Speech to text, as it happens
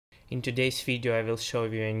In today's video I will show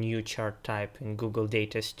you a new chart type in Google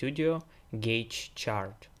Data Studio, Gauge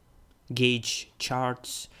Chart. Gauge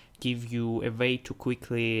charts give you a way to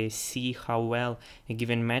quickly see how well a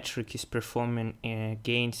given metric is performing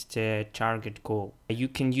against a target goal. You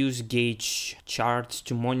can use gauge charts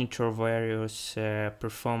to monitor various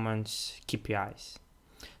performance KPIs.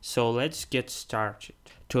 So let's get started.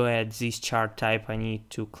 To add this chart type, I need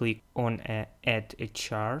to click on Add a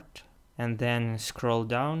Chart and then scroll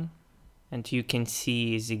down, and you can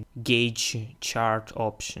see the gauge chart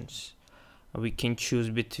options. We can choose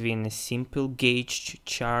between a simple gauge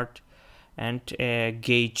chart and a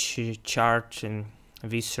gauge chart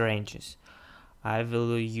with ranges. I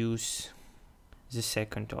will use the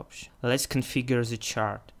second option. Let's configure the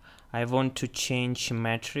chart. I want to change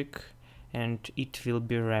metric and it will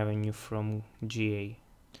be revenue from GA.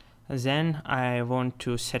 Then I want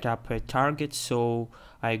to set up a target, so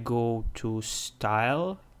I go to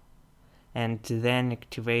Style and then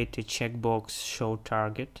activate a checkbox Show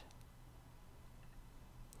Target.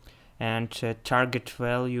 And target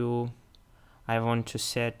value I want to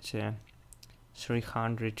set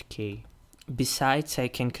 300k. Besides, I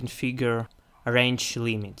can configure range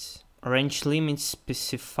limits. Range limits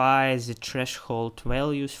specify the threshold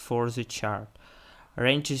values for the chart.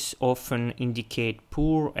 Ranges often indicate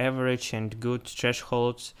poor, average and good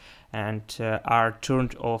thresholds and are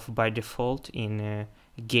turned off by default in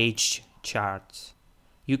gauge charts.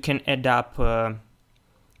 You can add up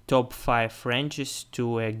top 5 ranges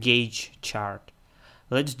to a gauge chart.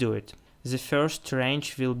 Let's do it. The first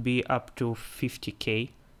range will be up to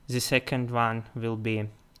 50k. The second one will be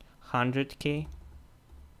 100k.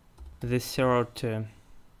 The third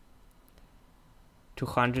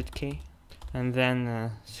 200k. And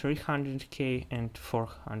then 300k and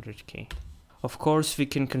 400k. Of course, we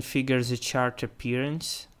can configure the chart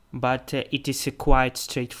appearance, but it is quite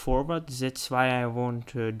straightforward. That's why I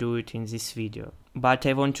won't do it in this video. But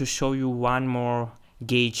I want to show you one more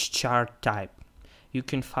gauge chart type. You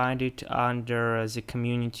can find it under the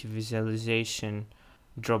community visualization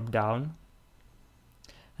drop down.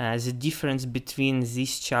 The difference between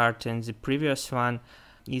this chart and the previous one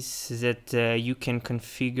is that you can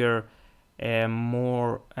configure a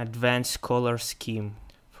more advanced color scheme.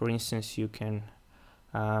 For instance, you can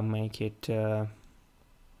make it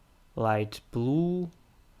light blue.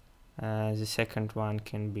 The second one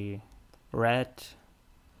can be red,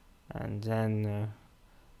 and then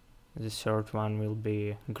the third one will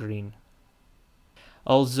be green.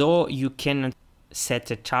 Although you cannot set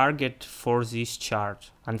a target for this chart,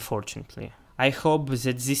 unfortunately. I hope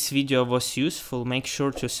that this video was useful. Make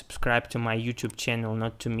sure to subscribe to my YouTube channel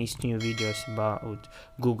not to miss new videos about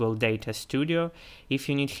Google Data Studio. If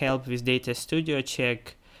you need help with Data Studio,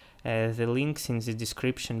 check the links in the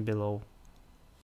description below.